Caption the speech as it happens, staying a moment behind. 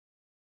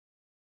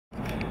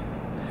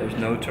There's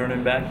no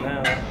turning back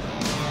now.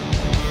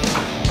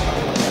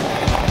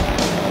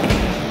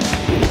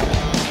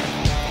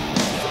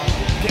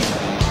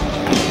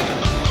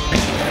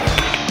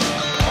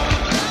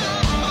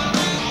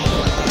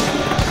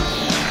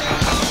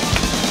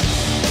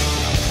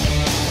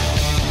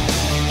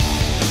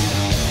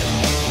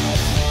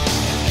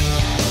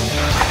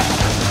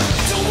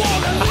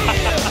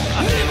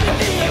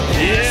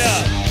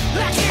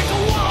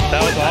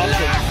 That was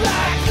awesome.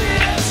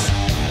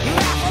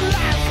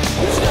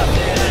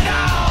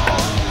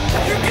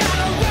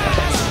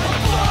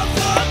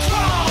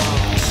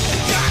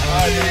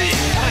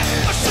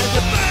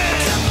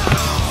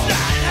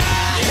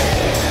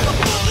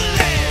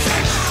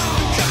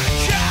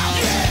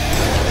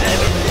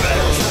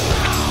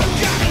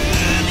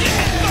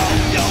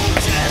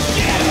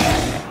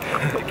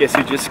 I guess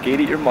you just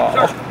skated your mom.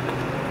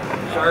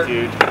 Sir,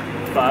 Dude.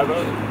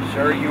 5-0.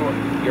 Sir,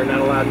 you're not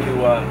allowed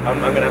to. I'm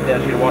gonna have to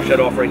ask you to wash that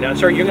off right now.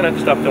 Sir, you're gonna have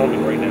to stop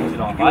filming right now.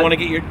 If you want to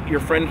get your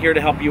friend here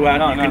to help you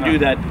out, you can do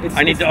that.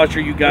 I need to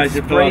usher you guys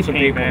to fill out some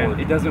paperwork.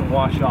 It doesn't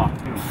wash off.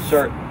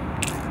 Sir,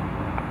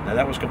 now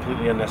that was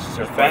completely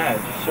unnecessary.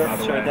 Badge, Sir,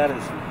 that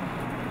is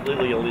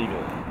completely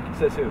illegal.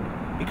 Says who?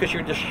 Because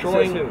you're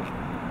destroying. Says who?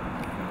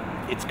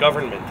 It's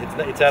government.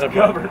 It's out of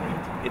government.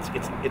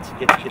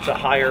 It's a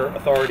higher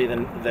authority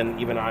than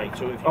even I.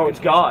 So if you it's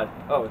God.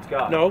 Oh, it's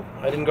God. No,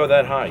 I didn't go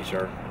that high,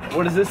 sir.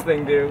 What does this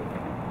thing do?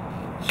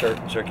 Sir,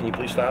 can you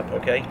please stop?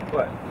 Okay.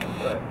 What?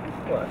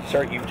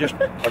 Sir, you've just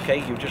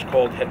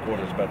called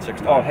headquarters about 6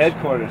 times. Oh,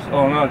 headquarters.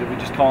 Oh no, did we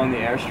just call in the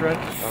airstrike?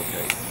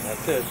 Okay,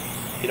 that's it.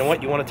 You know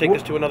what? You want to take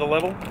this to another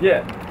level?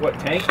 Yeah. What,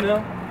 tanks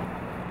now?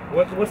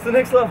 What's the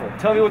next level?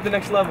 Tell me what the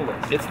next level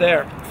is. It's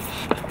there.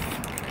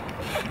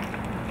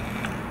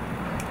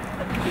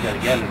 Do that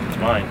again, it's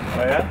mine.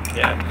 Oh yeah?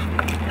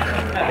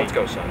 Yeah. Let's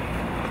go, son.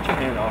 Put your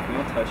hand off me.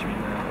 Don't touch me,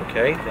 man.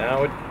 Okay,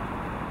 now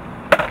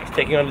it's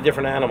taking on a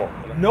different animal.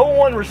 No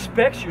one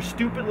respects your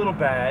stupid little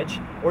badge,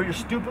 or your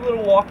stupid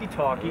little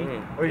walkie-talkie,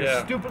 or your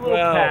stupid little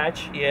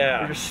patch, or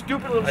your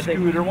stupid little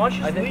scooter. Why don't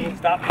you just leave?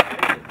 Stop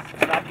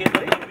getting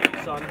under the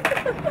wheel, son.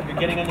 You're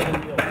getting under the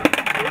wheel.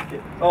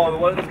 Oh,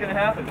 what's going to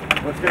happen?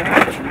 What's going to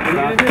happen? What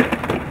are you going to do?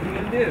 What are you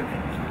going to do?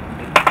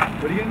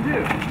 What are you going to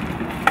do?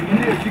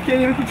 You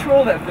can't even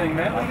control that thing,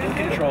 man. I can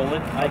control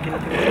it. I can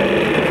control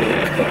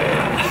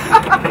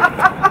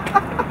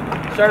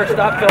it. Sir,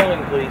 stop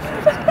filming, please.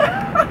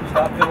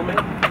 Stop filming.